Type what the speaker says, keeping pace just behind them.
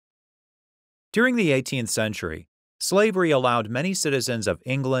During the 18th century, slavery allowed many citizens of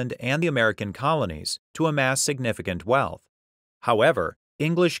England and the American colonies to amass significant wealth. However,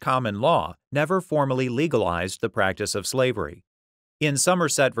 English common law never formally legalized the practice of slavery. In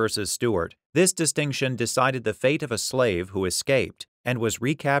Somerset v. Stewart, this distinction decided the fate of a slave who escaped and was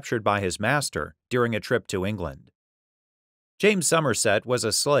recaptured by his master during a trip to England. James Somerset was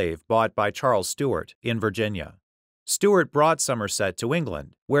a slave bought by Charles Stewart in Virginia. Stewart brought Somerset to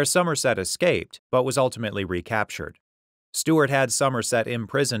England, where Somerset escaped but was ultimately recaptured. Stewart had Somerset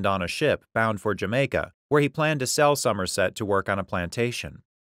imprisoned on a ship bound for Jamaica, where he planned to sell Somerset to work on a plantation.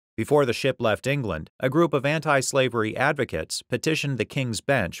 Before the ship left England, a group of anti-slavery advocates petitioned the King's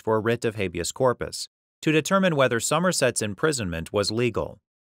Bench for a writ of habeas corpus to determine whether Somerset's imprisonment was legal.